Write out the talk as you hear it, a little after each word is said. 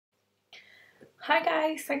Hi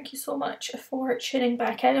guys, thank you so much for tuning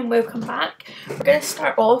back in and welcome back. We're going to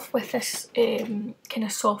start off with this kind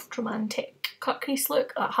of soft romantic cut crease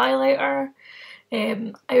look, that highlighter.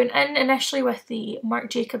 I went in initially with the Marc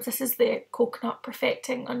Jacobs. This is the Coconut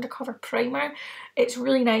Perfecting Undercover Primer. It's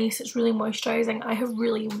really nice, it's really moisturising. I have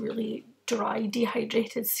really dry,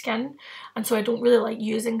 dehydrated skin, and so I don't really like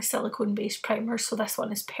using silicone based primers, so this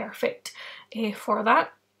one is perfect for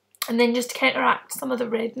that. And then just to counteract some of the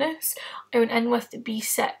redness, I went in with the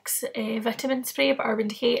B6 vitamin spray by Urban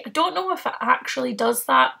Decay. I don't know if it actually does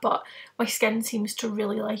that, but my skin seems to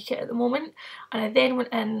really like it at the moment. And I then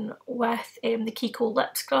went in with the Kiko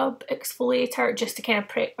Lip Scrub Exfoliator just to kind of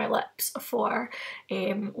prep my lips for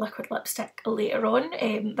liquid lipstick later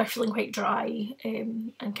on. They're feeling quite dry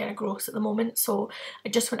and kind of gross at the moment, so I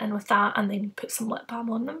just went in with that and then put some lip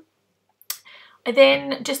balm on them. I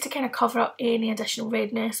then, just to kind of cover up any additional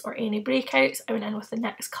redness or any breakouts, I went in with the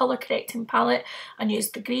NYX colour correcting palette and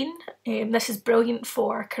used the green. This is brilliant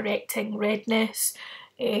for correcting redness,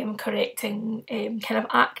 correcting kind of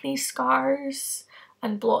acne scars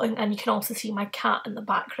and blotting, and you can also see my cat in the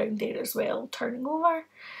background there as well, turning over.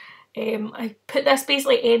 I put this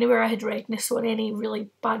basically anywhere I had redness, so on any really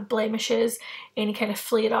bad blemishes, any kind of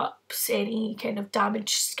flare-ups, any kind of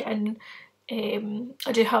damaged skin.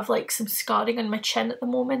 I do have like some scarring on my chin at the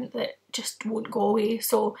moment that just won't go away,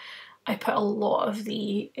 so I put a lot of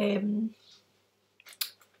the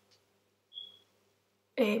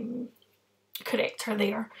corrector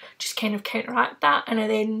there, just kind of counteract that, and I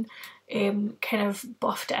then kind of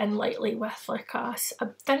buffed it in lightly with like I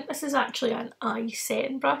think this is actually an eye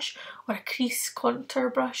setting brush or a crease contour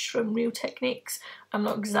brush from Real Techniques. I'm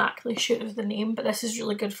not exactly sure of the name, but this is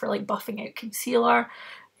really good for like buffing out concealer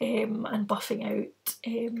and buffing out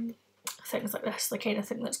things like this, the kind of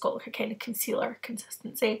thing that's got like a kind of concealer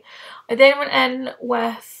consistency. I then went in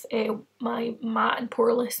with my matte and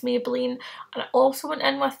poreless Maybelline, and I also went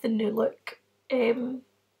in with the New Look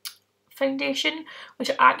foundation, which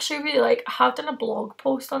I actually really like. I have done a blog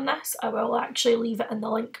post on this. I will actually leave it in the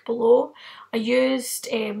link below. I used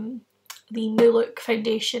the New Look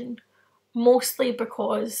foundation mostly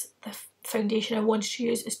because the foundation I wanted to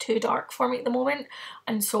use is too dark for me at the moment,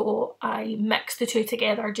 and so I mixed the two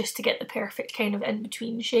together just to get the perfect kind of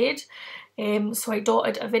in-between shade. So I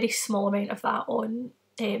dotted a very small amount of that on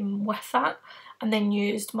with that, and then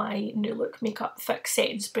used my New Look Makeup Fix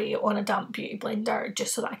setting spray on a damp beauty blender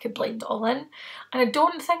just so that I could blend it all in. And I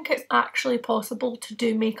don't think it's actually possible to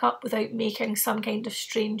do makeup without making some kind of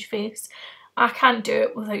strange face. I can't do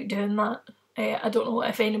it without doing that. I don't know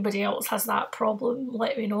if anybody else has that problem,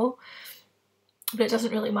 let me know. But it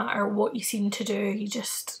doesn't really matter what you seem to do, you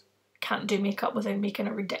just can't do makeup without making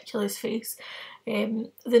a ridiculous face.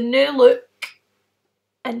 The New Look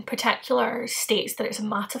in particular states that it's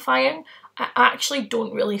mattifying. I actually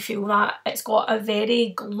don't really feel that. It's got a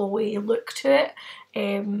very glowy look to it,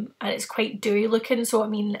 and it's quite dewy looking, so I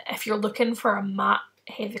mean if you're looking for a matte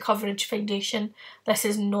heavy coverage foundation, this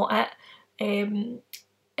is not it.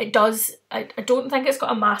 It does, I don't think it's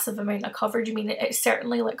got a massive amount of coverage. I mean it's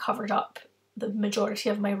certainly like covered up the majority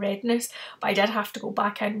of my redness, but I did have to go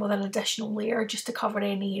back in with an additional layer just to cover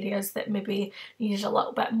any areas that maybe needed a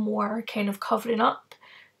little bit more kind of covering up.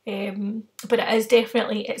 But it is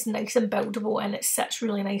definitely, it's nice and buildable and it sits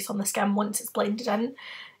really nice on the skin once it's blended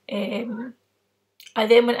in. I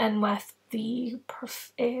then went in with the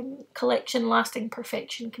Collection Lasting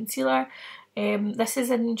Perfection Concealer. This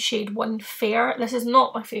is in shade 1 Fair. This is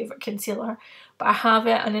not my favourite concealer, but I have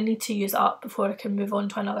it and I need to use it up before I can move on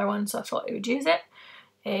to another one, so I thought I would use it.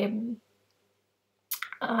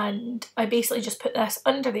 And I basically just put this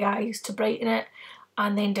under the eyes to brighten it,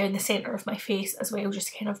 and then down the centre of my face as well, just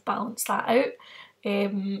to kind of balance that out.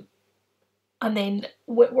 And then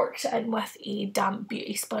worked it in with a damp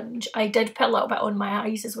beauty sponge. I did put a little bit on my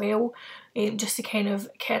eyes as well, just to kind of,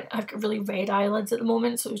 I've got really red eyelids at the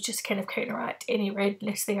moment, so it was just to kind of counteract any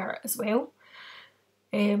redness there as well.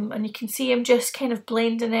 And you can see I'm just kind of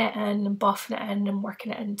blending it in and buffing it in and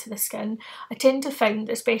working it into the skin. I tend to find,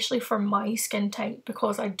 especially for my skin type,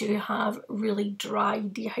 because I do have really dry,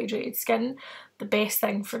 dehydrated skin, the best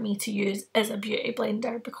thing for me to use is a beauty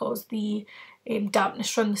blender, because the dampness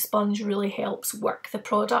from the sponge really helps work the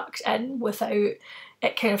product in without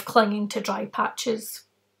it kind of clinging to dry patches.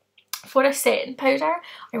 For a setting powder,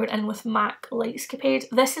 I went in with MAC Lightscapade.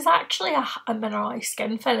 This is actually a Mineralise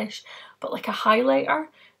skin finish, but like a highlighter.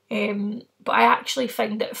 But I actually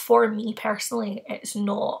find that for me personally, it's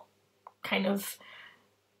not kind of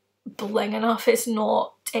bling enough. It's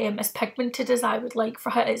not as pigmented as I would like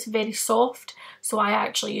for it. It's very soft, so I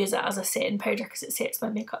actually use it as a setting powder because it sets my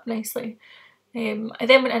makeup nicely. I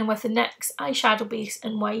then went in with the NYX eyeshadow base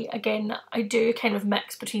in white. Again, I do kind of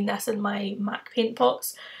mix between this and my MAC paint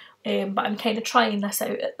pots, but I'm kind of trying this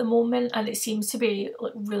out at the moment, and it seems to be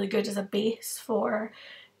like really good as a base for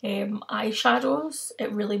eyeshadows.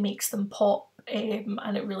 It really makes them pop,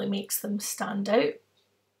 and it really makes them stand out.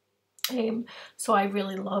 So I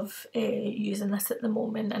really love using this at the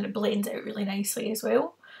moment, and it blends out really nicely as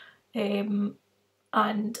well. And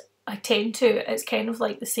I tend to, it's kind of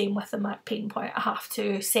like the same with the MAC paint pot, I have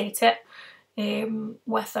to set it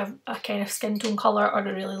with a kind of skin tone colour or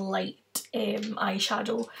a really light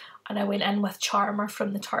eyeshadow, and I went in with Charmer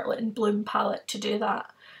from the Tartelette and Bloom palette to do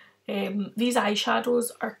that. These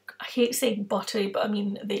eyeshadows are, I hate saying buttery, but I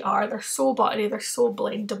mean they're so buttery, they're so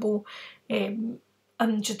blendable, and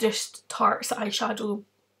just Tarte's eyeshadow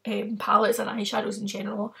palettes and eyeshadows in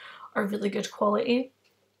general are really good quality.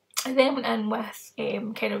 I then went in with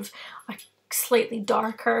kind of a slightly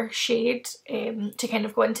darker shade to kind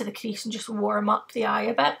of go into the crease and just warm up the eye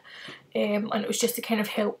a bit, and it was just to kind of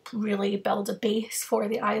help really build a base for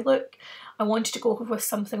the eye look. I wanted to go with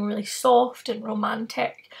something really soft and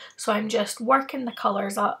romantic, so I'm just working the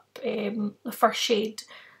colours up. The first shade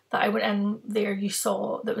that I went in there you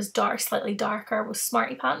saw that was dark, slightly darker, was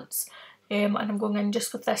Smarty Pants, and I'm going in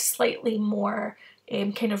just with this slightly more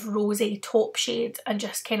kind of rosy taupe shade and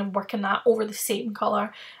just kind of working that over the same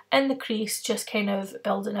colour in the crease, just kind of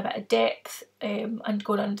building a bit of depth and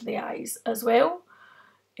going under the eyes as well.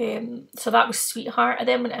 So that was Sweetheart. I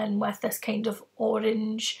then went in with this kind of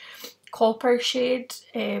orange copper shade.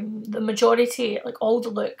 The majority, like all the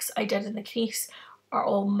looks I did in the crease are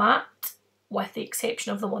all matte, with the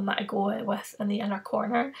exception of the one that I go with in the inner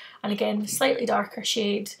corner, and again slightly darker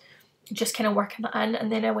shade, just kind of working that in.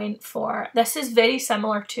 And then I went for, this is very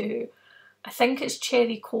similar to, I think it's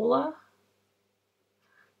Cherry Cola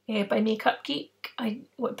by Makeup Geek. I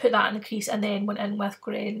put that in the crease and then went in with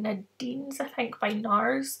Grenadines, I think, by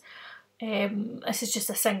Nars. This is just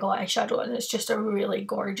a single eyeshadow, and it's just a really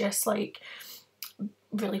gorgeous, like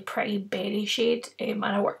really pretty berry shade, and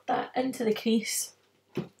I worked that into the crease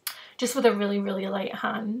just with a really light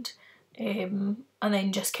hand, and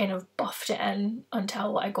then just kind of buffed it in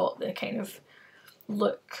until I got the kind of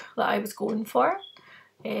look that I was going for.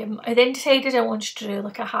 I then decided I wanted to do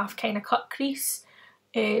like a half kind of cut crease,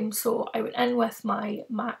 so I went in with my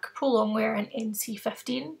MAC Pro Longwear in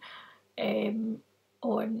NC15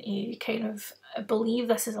 on a kind of, I believe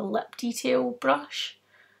this is a lip detail brush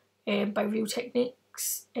by Real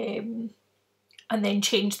Techniques, and then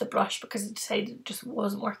changed the brush because I decided it just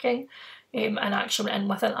wasn't working, and actually went in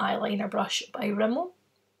with an eyeliner brush by Rimmel.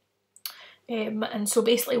 And so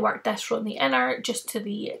basically worked this from the inner just to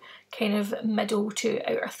the kind of middle to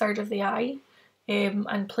outer third of the eye,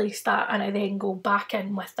 and placed that, and I then go back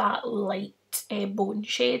in with that light bone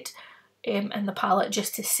shade in the palette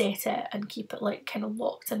just to set it and keep it like kind of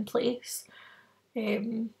locked in place,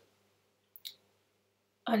 and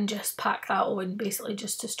just pack that on basically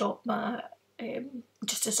just to stop my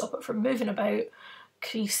just to stop it from moving about,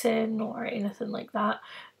 creasing or anything like that.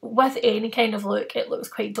 With any kind of look it looks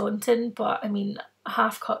quite daunting, but I mean a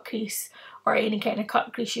half cut crease or any kind of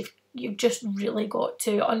cut crease, you've just really got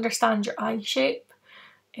to understand your eye shape.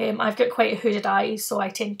 I've got quite a hooded eyes, so I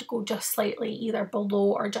tend to go just slightly either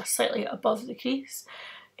below or just slightly above the crease,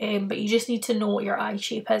 but you just need to know what your eye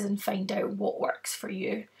shape is and find out what works for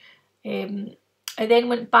you. I then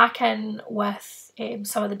went back in with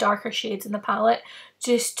some of the darker shades in the palette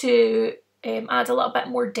just to add a little bit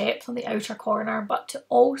more depth on the outer corner, but to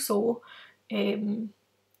also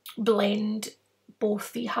blend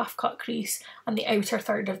both the half cut crease and the outer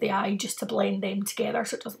third of the eye, just to blend them together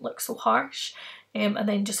so it doesn't look so harsh. And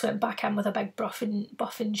then just went back in with a big buffing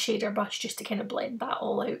shader brush just to kind of blend that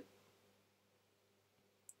all out.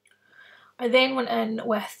 I then went in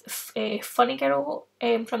with Funny Girl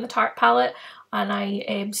from the Tarte palette, and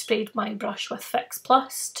I sprayed my brush with Fix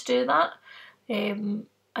Plus to do that, and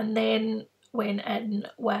then went in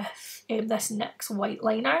with this NYX white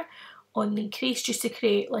liner on the crease just to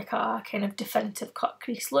create like a kind of definitive cut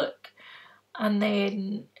crease look, and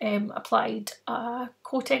then applied a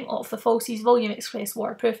coating of the Falsies Volume Express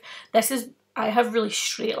Waterproof. I have really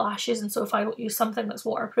straight lashes, and so if I don't use something that's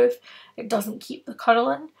waterproof it doesn't keep the curl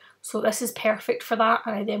in, so this is perfect for that.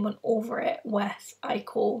 And I then went over it with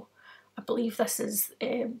Eyeko, I believe this is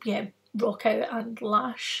Rock Out and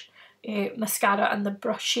Lash mascara, and the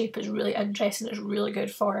brush shape is really interesting. It's really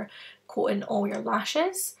good for coating all your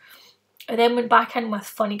lashes. I then went back in with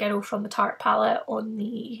Funny Girl from the Tarte palette on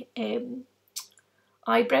the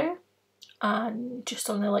eyebrow and just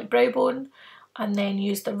on the like brow bone, and then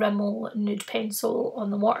used the Rimmel Nude pencil on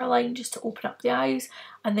the waterline just to open up the eyes,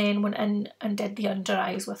 and then went in and did the under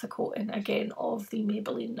eyes with a coating again of the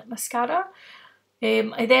Maybelline mascara.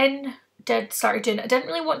 I then started doing, I didn't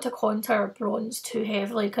really want to contour or bronze too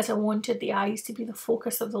heavily because I wanted the eyes to be the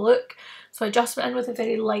focus of the look, so I just went in with a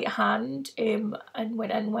very light hand and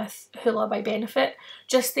went in with Hoola by Benefit,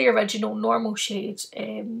 just the original normal shade,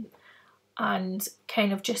 and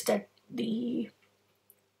kind of just did the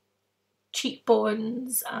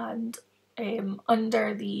cheekbones and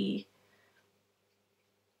under the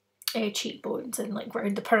cheekbones and like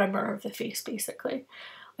around the perimeter of the face basically.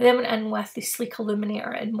 I then went in with the Sleek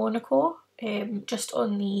Illuminator in Monaco, just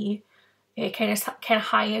on the kind of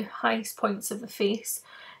highest points of the face,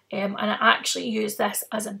 and I actually used this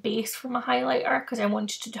as a base for my highlighter because I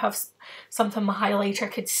wanted to have something my highlighter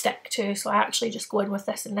could stick to, so I actually just go in with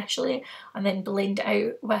this initially and then blend it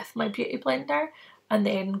out with my beauty blender and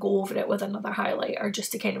then go over it with another highlighter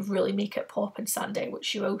just to kind of really make it pop and stand out,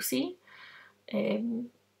 which you will see.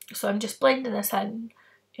 So I'm just blending this in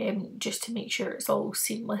just to make sure it's all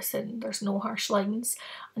seamless and there's no harsh lines,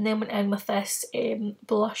 and then went in with this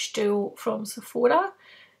blush duo from Sephora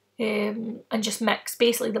and just mixed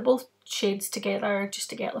basically the both shades together just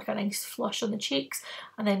to get like a nice flush on the cheeks,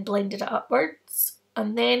 and then blended it upwards,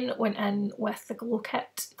 and then went in with the Glow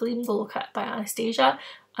Kit, Gleam Glow Kit by Anastasia,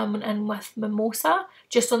 and went in with Mimosa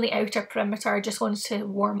just on the outer perimeter. I just wanted to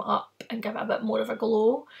warm up and give it a bit more of a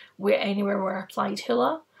glow anywhere where I applied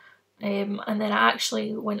Hoola. And then I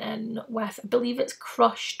actually went in with, I believe it's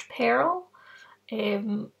Crushed Pearl,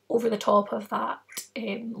 over the top of that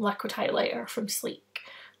liquid highlighter from Sleek,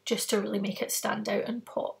 just to really make it stand out and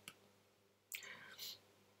pop.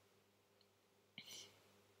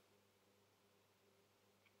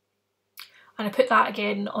 And I put that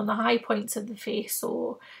again on the high points of the face,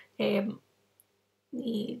 so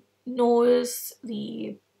the nose,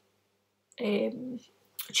 the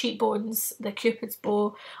cheekbones, the cupid's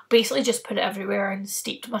bow. Basically just put it everywhere and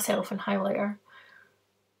steeped myself in highlighter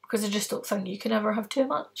because I just don't think you can ever have too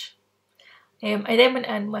much. I then went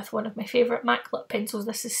in with one of my favourite MAC lip pencils.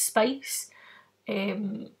 This is Spice,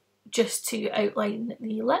 just to outline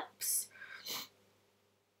the lips.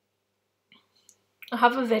 I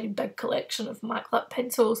have a very big collection of MAC lip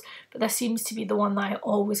pencils, but this seems to be the one that I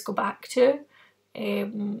always go back to.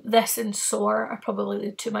 This and Soar are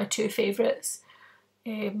probably my two favourites.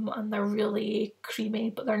 And they're really creamy,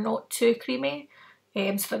 but they're not too creamy,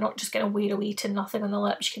 so they're not just going to wear away to nothing on the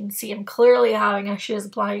lips. You can see I'm clearly having issues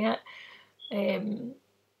applying it,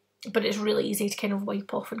 but it's really easy to kind of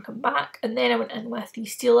wipe off and come back. And then I went in with the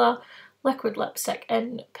Stila liquid lipstick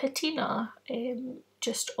in Patina,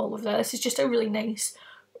 just all of that. This is just a really nice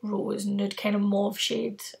rose nude kind of mauve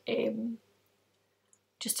shade,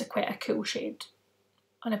 just quite a cool shade.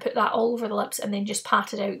 And I put that all over the lips and then just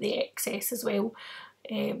patted out the excess as well,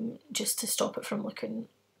 just to stop it from looking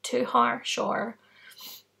too harsh, or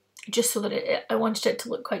just so that I wanted it to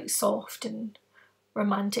look quite soft and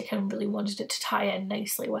romantic and really wanted it to tie in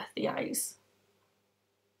nicely with the eyes.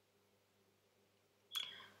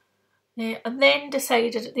 And then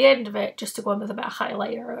decided at the end of it just to go in with a bit of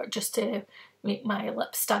highlighter just to make my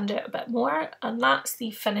lips stand out a bit more, and that's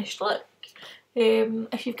the finished look.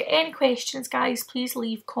 If you've got any questions, guys, please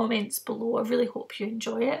leave comments below. I really hope you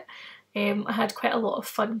enjoy it. I had quite a lot of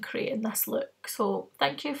fun creating this look, so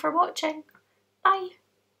thank you for watching. Bye!